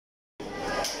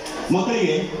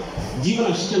ಮಕ್ಕಳಿಗೆ ಜೀವನ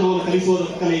ಶಿಕ್ಷಣವನ್ನು ಕಲಿಸುವ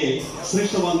ಕಲೆಯೇ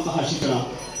ಶ್ರೇಷ್ಠವಾದಂತಹ ಶಿಕ್ಷಣ,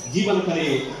 ಜೀವನ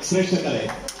ಕಲೆಯೇ ಶ್ರೇಷ್ಠ ಕಲೆ.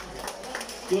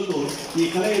 ಇವತ್ತು ಈ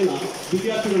ಕಲೆಯನ್ನ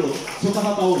ವಿದ್ಯಾರ್ಥಿಗಳು ಸ್ವತಃ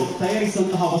ತಾವು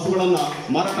ತಯಾರಿಸಿದಂತಹ ವಸ್ತುಗಳನ್ನು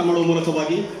ಮಾರಾಟ ಮಾಡುವ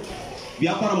ಮೂಲಕವಾಗಿ,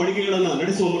 ವ್ಯಾಪಾರ ಮಳಿಗೆಗಳನ್ನು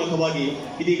ನಡೆಸುವ ಮೂಲಕವಾಗಿ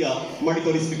ಇದೀಗ ಮಾಡಿ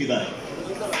ತೋರಿಸುತ್ತಿದ್ದಾರೆ.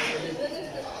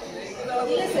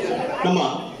 ನಮ್ಮ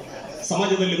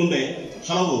ಸಮಾಜದಲ್ಲಿ ಮುಂದೆ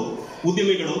ಹಲವು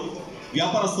ಉದ್ಯಮಿಗಳು,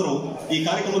 ವ್ಯಾಪಾರಸ್ಥರು ಈ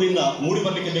ಕಾರ್ಯಕ್ರಮದಿಂದ ಮೂಡಿ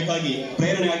ಬರಲಿಕ್ಕೆ ಬೇಕಾಗಿ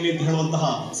ಪ್ರೇರಣೆ ಆಗಲಿ ಅಂತ ಹೇಳುವಂತಹ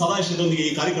ಸದಾಶಯದೊಂದಿಗೆ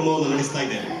ಈ ಕಾರ್ಯಕ್ರಮವನ್ನು ನಡೆಸ್ತಾ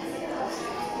ಇದ್ದೇವೆ.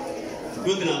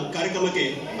 ಇವತ್ತಿನ ಕಾರ್ಯಕ್ರಮಕ್ಕೆ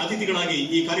ಅತಿಥಿಗಳಾಗಿ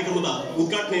ಈ ಕಾರ್ಯಕ್ರಮದ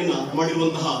ಉದ್ಘಾಟನೆಯನ್ನ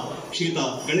ಮಾಡಿರುವಂತಹ ಶ್ರೀಯುತ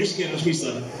ಗಣೇಶ್ ಕೆ ಲಕ್ಷ್ಮೀ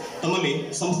ಸರ್ ತಮ್ಮಲ್ಲಿ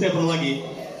ಸಂಸ್ಥೆಯ ಪರವಾಗಿ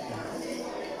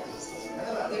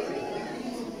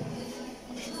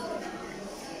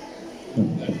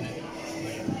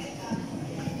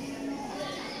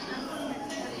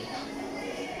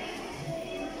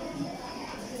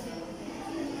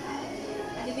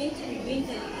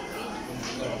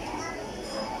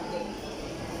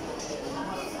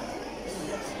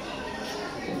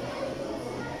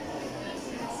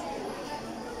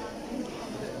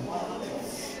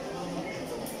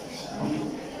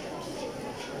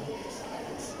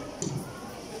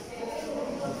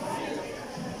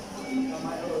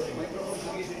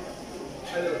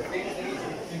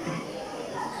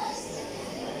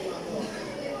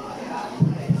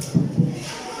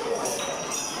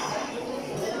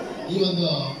ಈ ಒಂದು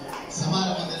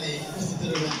ಸಮಾರಂಭದಲ್ಲಿ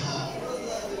ಉಪಸ್ಥಿತರಿರುವಂತಹ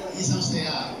ಈ ಸಂಸ್ಥೆಯ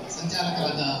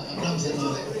ಸಂಚಾಲಕರಾದ ಅಬ್ರಾಮ್ ಸರ್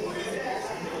ಅವರೇ,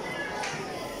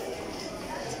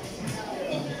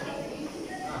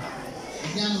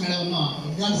 ವಿಜ್ಞಾನ ಮೇಳವನ್ನು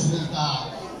ಉದ್ಘಾಟಿಸಿದಂತಹ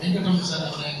ವೆಂಕಟರಮಣ ಸರ್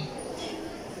ಅವರೇ,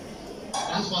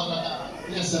 ಟ್ರಾನ್ಸ್ಫಾರ್ಮರ್ ಆದ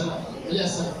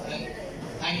ಇಲಿಯಾಸ್ ಸರ್ ಅವರೇ,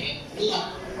 ಹಾಗೆ ಎಲ್ಲ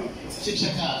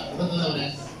ಶಿಕ್ಷಕ ವೃಂದದವರೇ,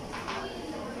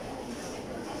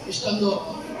 ಇಷ್ಟೊಂದು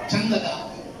ಚಂದದ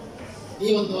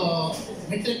ಈ ಒಂದು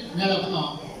ಮೆಟ್ರಿಕ್ ಮೇಳವನ್ನು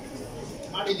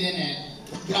ಮಾಡಿದ್ದೇನೆ.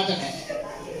 ಉದ್ಘಾಟನೆ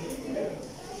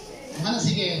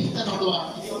ಮನಸ್ಸಿಗೆ ಹಿತ ನೋಡುವ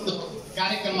ಈ ಒಂದು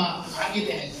ಕಾರ್ಯಕ್ರಮ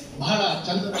ಆಗಿದೆ. ಬಹಳ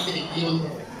ಚಂದದಲ್ಲಿ ಈ ಒಂದು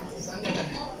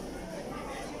ಸಂಘಟನೆ.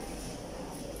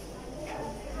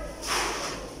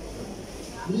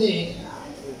 ಇಲ್ಲಿ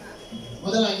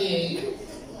ಮೊದಲಾಗಿ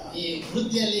ಈ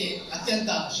ವೃತ್ತಿಯಲ್ಲಿ ಅತ್ಯಂತ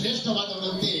ಶ್ರೇಷ್ಠವಾದ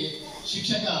ವೃತ್ತಿ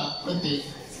ಶಿಕ್ಷಕ ವೃತ್ತಿ.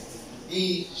 ಈ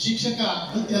ಶಿಕ್ಷಕ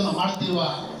ವೃತ್ತಿಯನ್ನು ಮಾಡುತ್ತಿರುವ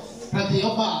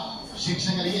ಪ್ರತಿಯೊಬ್ಬ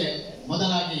ಶಿಕ್ಷಕರಿಗೆ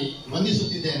ಮೊದಲಾಗಿ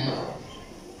ವಂದಿಸುತ್ತಿದ್ದೇನೆ.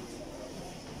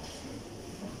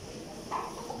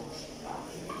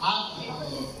 ಆ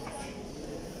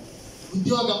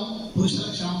ಉದ್ಯೋಗ ಪುರುಷ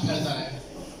ಲಕ್ಷಣ ಅಂತ ಹೇಳ್ತಾರೆ.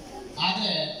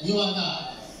 ಆದರೆ ಇವಾಗ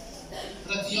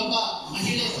ಪ್ರತಿಯೊಬ್ಬ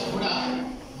ಮಹಿಳೆ ಕೂಡ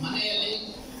ಮನೆಯಲ್ಲಿ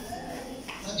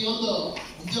ಪ್ರತಿಯೊಂದು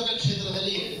ಉದ್ಯೋಗ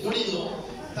ಕ್ಷೇತ್ರದಲ್ಲಿ ದುಡಿದು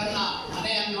ತನ್ನ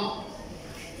ಮನೆಯನ್ನು,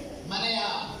 ಮನೆಯ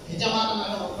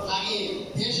ಯಜಮಾನನಾಗಿ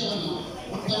ದೇಶವನ್ನು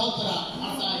ಉತ್ತರೋತ್ತರ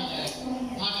ಮಾಡ್ತಾ ಇದ್ದಾರೆ.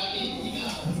 ಹಾಗಾಗಿ ಈಗ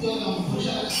ಉದ್ಯೋಗ ಪುರುಷ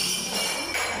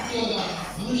ಉದ್ಯೋಗ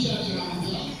ಮನುಷ್ಯ ಲಕ್ಷಣ ಅಂತ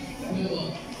ನೀವು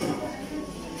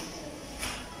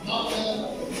doctor,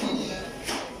 engineer,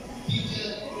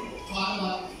 teacher,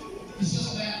 farmer,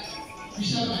 business man,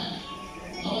 fisherman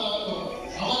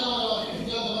ಅವರವರ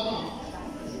ಉದ್ಯೋಗವನ್ನು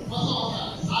ಹೊಸ ಹೊಸ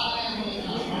ಸಾಧನೆಯ ಮೂಲಕ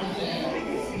ಮಾಡಿದರೆ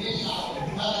ದೇಶ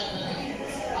ಉದ್ಧಾರ ಆಗ್ತದೆ.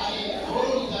 ಹಾಗೆ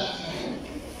ಅವರು ಉದ್ಧಾರ ಆಗ್ತಾರೆ.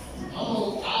 ಅವರು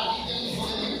ಆ ರೀತಿಯಲ್ಲಿ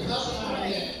ಹೋಗದೆ ಉದಾಸೀನ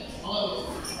ಮಾಡಿದರೆ ಅವರು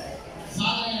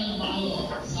ಸಾಧನೆಯನ್ನು ಮಾಡಲು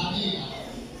ಸಾಧ್ಯ ಇಲ್ಲ.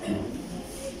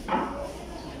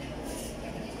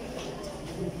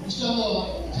 ಇಷ್ಟೊಂದು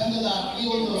ಚಂದದ ಈ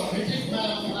ಒಂದು ಮೆಟ್ರಿಕ್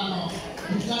ಮೇಳವನ್ನು ನಾನು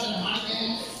ಉದ್ಘಾಟನೆ ಮಾಡಿದ್ದೇನೆ.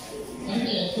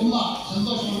 ನನಗೆ ತುಂಬಾ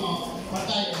ಸಂತೋಷವನ್ನು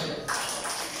ಪಡ್ತಾ ಇದ್ದೇನೆ.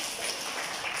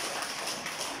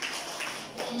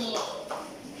 ಒಂದು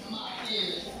ನಮ್ಮ ಈ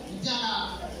ವಿಜ್ಞಾನ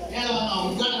ಮೇಳವನ್ನು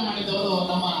ಉದ್ಘಾಟನೆ ಮಾಡಿದವರು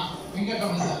ನಮ್ಮ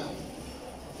ವೆಂಕಟರಮಣ ಸರ್.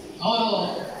 ಅವರು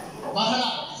ಬಹಳ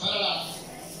ಸರಳ,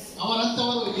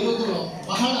 ಅವರಂತವರು ಇರುವುದು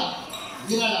ಬಹಳ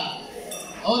ವಿರಳ.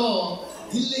 ಅವರು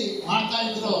ಇಲ್ಲಿ ಮಾಡ್ತಾ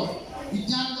ಇದ್ರು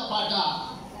ವಿಜ್ಞಾನದ ಪಾಠ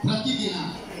ಪ್ರತಿದಿನ.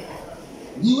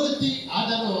 ನಿವೃತ್ತಿ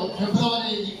ಆದರೂ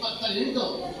ಫೆಬ್ರವರಿ 28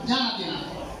 ವಿಜ್ಞಾನ ದಿನ.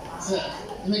 ಸರ್,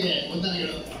 ನಿಮಗೆ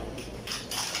ವಂದನೆಗಳು.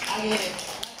 ಹಾಗೆ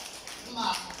ನಮ್ಮ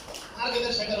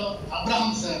ಮಾರ್ಗದರ್ಶಕರು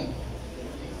ಅಬ್ರಾಹಂ ಸರ್,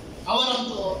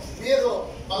 ಅವರೊಂದು ಮೇರು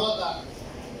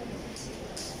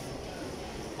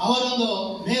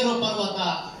ಪರ್ವತ,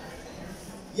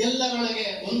 ಎಲ್ಲರೊಳಗೆ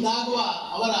ಒಂದಾಗುವ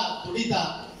ಅವರ ತುಡಿತ,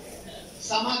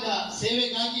 ಸಮಾಜ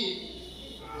ಸೇವೆಗಾಗಿ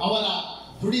ಅವರ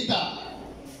ತುಡಿತ.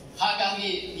 ಹಾಗಾಗಿ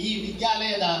ಈ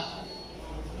ವಿದ್ಯಾಲಯದ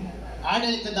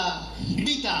ಆಡಳಿತದ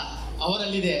ಹಿಡಿತ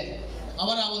ಅವರಲ್ಲಿದೆ.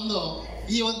 ಅವರ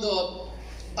ಈ ಒಂದು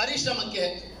ಪರಿಶ್ರಮಕ್ಕೆ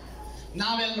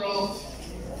ನಾವೆಲ್ಲರೂ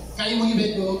ಕೈ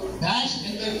ಮುಗಿಬೇಕು, ಡ್ಯಾಶ್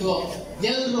ಎನ್ನಬೇಕು.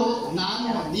 ಎಲ್ಲರೂ,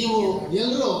 ನಾನು, ನೀವು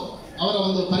ಎಲ್ಲರೂ ಅವರ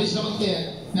ಒಂದು ಪರಿಶ್ರಮಕ್ಕೆ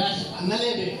ಡ್ಯಾಶ್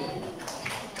ಅನ್ನಲೇಬೇಕು.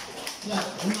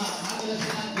 ನಿಮ್ಮ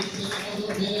ಮಾರ್ಗದರ್ಶನ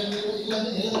ಬೇರೆಯವರು ಇಲ್ಲ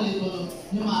ಇಲ್ಲದೆ ನೆಲದಲ್ಲಿರ್ಬೋದು.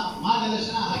 ನಿಮ್ಮ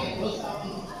ಮಾರ್ಗದರ್ಶನ ಹಾಗೆ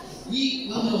ಪ್ರೋತ್ಸಾಹವನ್ನು ಈ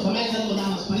ಒಂದು ಸಮಯದಲ್ಲೂ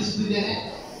ನಾನು ಸ್ಮರಿಸುತ್ತಿದ್ದೇನೆ.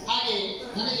 ಹಾಗೆ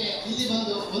ನನಗೆ ಇಲ್ಲಿ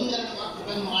ಬಂದು ಒಂದೆರಡು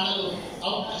ಮಾತುಗಳನ್ನು ಮಾಡಲು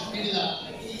ಅವಕಾಶ ನೀಡಿದ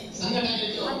ಈ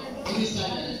ಸಂಘಟನೆಗೂ ವಂದಿಸ್ತಾ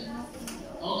ಇದ್ದೇನೆ.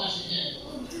 ಅವಕಾಶಕ್ಕೆ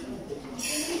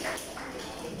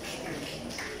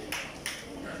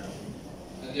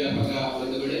ಅಧ್ಯಾಪಕ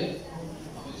ಬಂಧುಗಳೇ,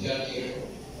 ವಿದ್ಯಾರ್ಥಿಗಳು,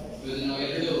 ಇವತ್ತು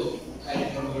ನಾವೆರಡು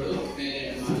ಕಾರ್ಯಕ್ರಮಗಳು ಮೇಲೆ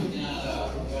ನಮ್ಮ ವಿಜ್ಞಾನದ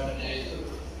ಉದ್ಘಾಟನೆ ಆಯಿತು.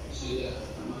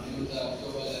 ನಮ್ಮ ನಿವೃತ್ತ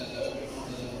ಉದ್ಯೋಗದ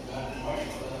ಉದ್ಘಾಟನೆ ಮಾಡಿ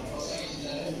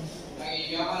ಪ್ರೋತ್ಸಾಹಿಸಿದ್ದಾರೆ. ಹಾಗೆ ಈ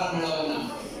ವ್ಯಾಪಾರ ಮೇಳವನ್ನು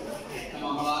ನಮ್ಮ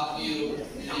ಬಹಳ ಆತ್ಮೀಯರು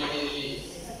ನೆಲೆಯಡಿಯಲ್ಲಿ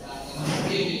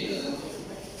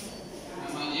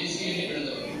ನಮ್ಮ ದೇಶಿಯಲ್ಲಿ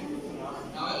ಬೆಳೆದವರು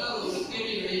ನಾವೆಲ್ಲರೂ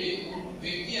ವೃತ್ತಿಯಲ್ಲಿ ಬೆಳೆಯಬೇಕು,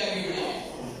 ವ್ಯಕ್ತಿಯಾಗಿ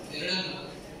ಬೆಳೆಯಬೇಕು. ಎರಡನ್ನು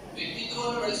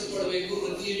ವ್ಯಕ್ತಿತ್ವವನ್ನು ಬೆಳೆಸಿಕೊಳ್ಳಬೇಕು,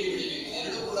 ವೃತ್ತಿಯಲ್ಲಿ ಬೆಳೆಯಬೇಕು.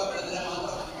 ಎರಡೂ ಕೂಡ ಬೆಳೆದರೆ ಮಾತ್ರ.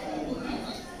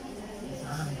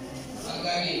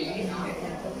 ಹಾಗಾಗಿ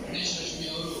ಗಣೇಶ್ ಲಕ್ಷ್ಮಿ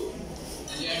ಅವರು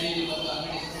ನೆಲೆಯಡಿಯಲ್ಲಿ ಒಂದು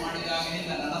ಅಂಗಡಿ ಶುರು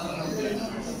ಮಾಡಿದಾಗಿನಿಂದ ನನ್ನ ಹತ್ರ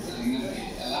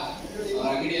ಅಲ್ಲ, ಅವರ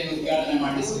ಅಂಗಡಿಯನ್ನು ಉದ್ಘಾಟನೆ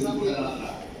ಮಾಡಿಸಿದ್ದು ಕೂಡ ನನ್ನ ಹತ್ರ.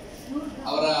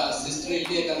 ಅವರ ಸಿಸ್ಟರ್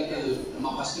ಇಲ್ಲಿಯೇ ಕಲಿತದ್ದು, ನಮ್ಮ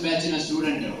ಫಸ್ಟ್ ಬ್ಯಾಚಿನ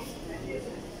ಸ್ಟೂಡೆಂಟ್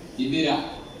ಇದ್ದೀರಾ.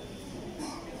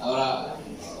 ಅವರ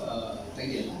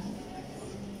ತಂಗಿಯಲ್ಲ,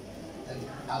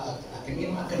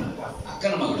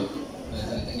 ಅಕ್ಕನ ಮಗಳು,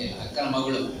 ಅಕ್ಕನ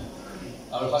ಮಗಳು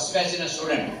ಅವಳು ಫಸ್ಟ್ ಬ್ಯಾಚಿನ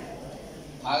ಸ್ಟೂಡೆಂಟ್.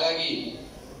 ಹಾಗಾಗಿ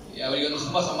ಅವರಿಗೊಂದು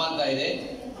ತುಂಬಾ ಸಮಾನತೆ ಇದೆ.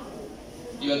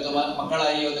 ಇವತ್ತು ಮಕ್ಕಳ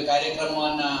ಈ ಒಂದು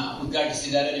ಕಾರ್ಯಕ್ರಮವನ್ನ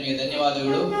ಉದ್ಘಾಟಿಸಿದ್ದಾರೆ, ನಿಮಗೆ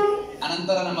ಧನ್ಯವಾದಗಳು.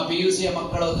 ಅನಂತರ ನಮ್ಮ PUCಯ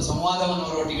ಮಕ್ಕಳ ಒಂದು ಸಂವಾದವನ್ನು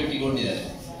ಅವರು ಒಟ್ಟಿಗಟ್ಟಿಕೊಂಡಿದ್ದಾರೆ.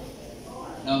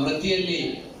 ನಾವು ವೃತ್ತಿಯಲ್ಲಿ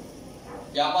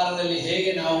ವ್ಯಾಪಾರದಲ್ಲಿ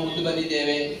ಹೇಗೆ ನಾವು ಮುಂದೆ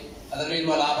ಬಂದಿದ್ದೇವೆ,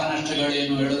 ಅದರಲ್ಲಿರುವ ಲಾಭ ನಷ್ಟಗಳು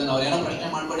ಏನು ಹೇಳುವುದನ್ನು ಅವ್ರು ಏನೋ ಪ್ರಶ್ನೆ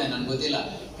ಮಾಡ್ಕೊಂಡೆ, ನನ್ಗೆ ಗೊತ್ತಿಲ್ಲ.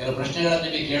 ಕೆಲವು ಪ್ರಶ್ನೆಗಳನ್ನು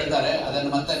ನಿಮಗೆ ಕೇಳ್ತಾರೆ,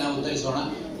 ಅದನ್ನು ಮತ್ತೆ ನಾವು ಉತ್ತರಿಸೋಣ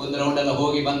ಒಂದು ರೌಂಡ್ ಎಲ್ಲ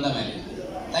ಹೋಗಿ ಬಂದ ಮೇಲೆ.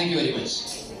 Thank you very much.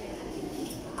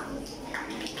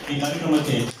 ಈ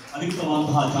ಕಾರ್ಯಕ್ರಮಕ್ಕೆ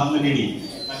ಅಧಿಕೃತವಾದಂತಹ ಚಾಲನೆ ನೀಡಿ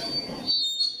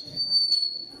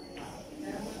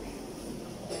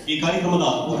ಈ ಕಾರ್ಯಕ್ರಮದ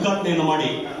ಉದ್ಘಾಟನೆಯನ್ನು ಮಾಡಿ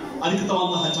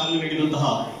ಅಧಿಕೃತವಾದಂತಹ ಚಾಲನೆ ನೀಡಿದಂತಹ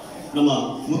ನಮ್ಮ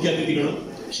ಮುಖ್ಯ ಅತಿಥಿಗಳು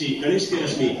ಶ್ರೀ ಗಣೇಶ್ ಕೆ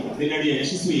ಲಕ್ಷ್ಮಿ, ನೆಲೆಯಡಿಯ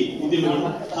ಯಶಸ್ವಿ ಉದ್ಯಮಿಗಳು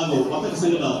ಹಾಗೂ ವರ್ತಕ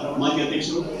ಸಂಘದ ಮಾಜಿ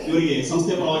ಅಧ್ಯಕ್ಷರು, ಇವರಿಗೆ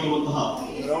ಸಂಸ್ಥೆಯ ಪರವಾಗಿರುವಂತಹ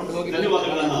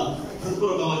ಧನ್ಯವಾದಗಳನ್ನ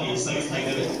ಹೃತ್ಪೂರ್ವಕವಾಗಿ ಸಲ್ಲಿಸ್ತಾ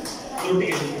ಇದ್ದಾರೆ.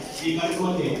 ಅವರೊಟ್ಟಿಗೆ ಈ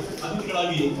ಕಾರ್ಯಕ್ರಮಕ್ಕೆ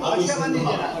ಅತಿಥಿಗಳಾಗಿ ಆಗಮಿಸಿದಂತಹ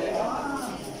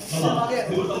ನಮ್ಮ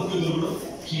ನಿವೃತ್ತ ಮುಖ್ಯೋದ್ಯೋಗಿಗಳು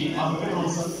ಶ್ರೀ ಆರ್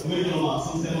ಸರ್, ಇವರಿಗೆ ನಮ್ಮ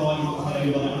ಸಂಸ್ಥೆಯ ಪರವಾಗಿರುವಂತಹ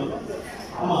ಧನ್ಯವಾದಗಳು.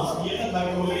 ನಮ್ಮ ಈ ಎಲ್ಲ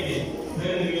ಕಾರ್ಯಕ್ರಮಗಳಿಗೆ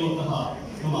ಪ್ರೇರಣೆ ನೀಡುವಂತಹ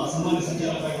ನಮ್ಮ ಸನ್ಮಾನ್ಯ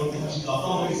ಸಂಚಾಲಕರಾಗಿರುವಂತಹ ಶ್ರೀ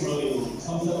ಅವರಿಗೆ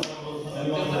ಸಂಸ್ಥೆಯ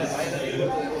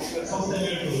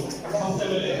ಸಂಸ್ಥೆ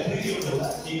ಮೇಲೆ ಪ್ರೀತಿಯುಟ್ಟು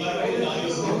ಈ ಕಾರ್ಯಕ್ರಮದಲ್ಲಿ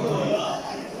ಆಗಮಿಸುವಂತಹ ಎಲ್ಲ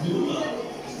ನಿವೃತ್ತ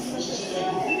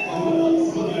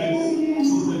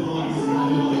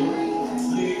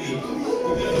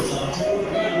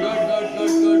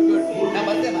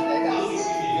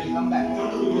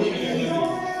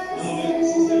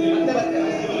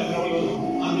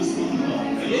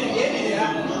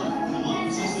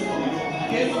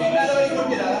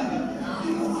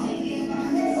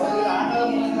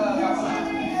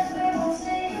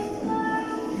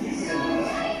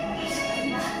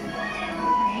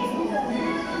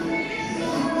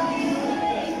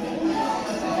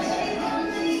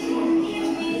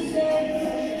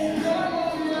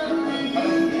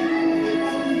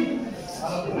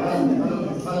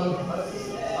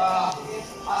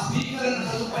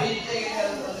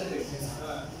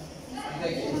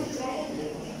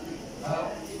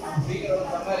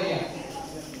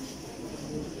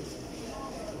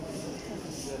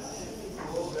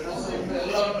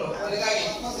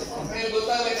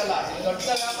ಗೊತ್ತಾಗಬೇಕಲ್ಲ, ದೊಡ್ಡ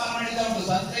ವ್ಯಾಪಾರ ಮಾಡಿದ ಉಂಟು,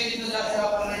 ಸಂತೆಗಿಂತ ಜಾಸ್ತಿ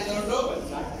ವ್ಯಾಪಾರ ಮಾಡಿದ ಉಂಟು.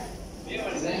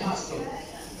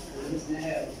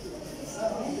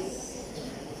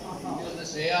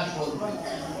 ಶ್ರೇಯಾಸ್ತು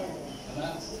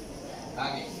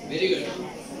ಹಾಗೆ ವೆರಿ ಗುಡ್.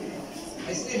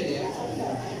 ಐಸ್ ಕ್ರೀಮ್ ಇದೆಯಾ?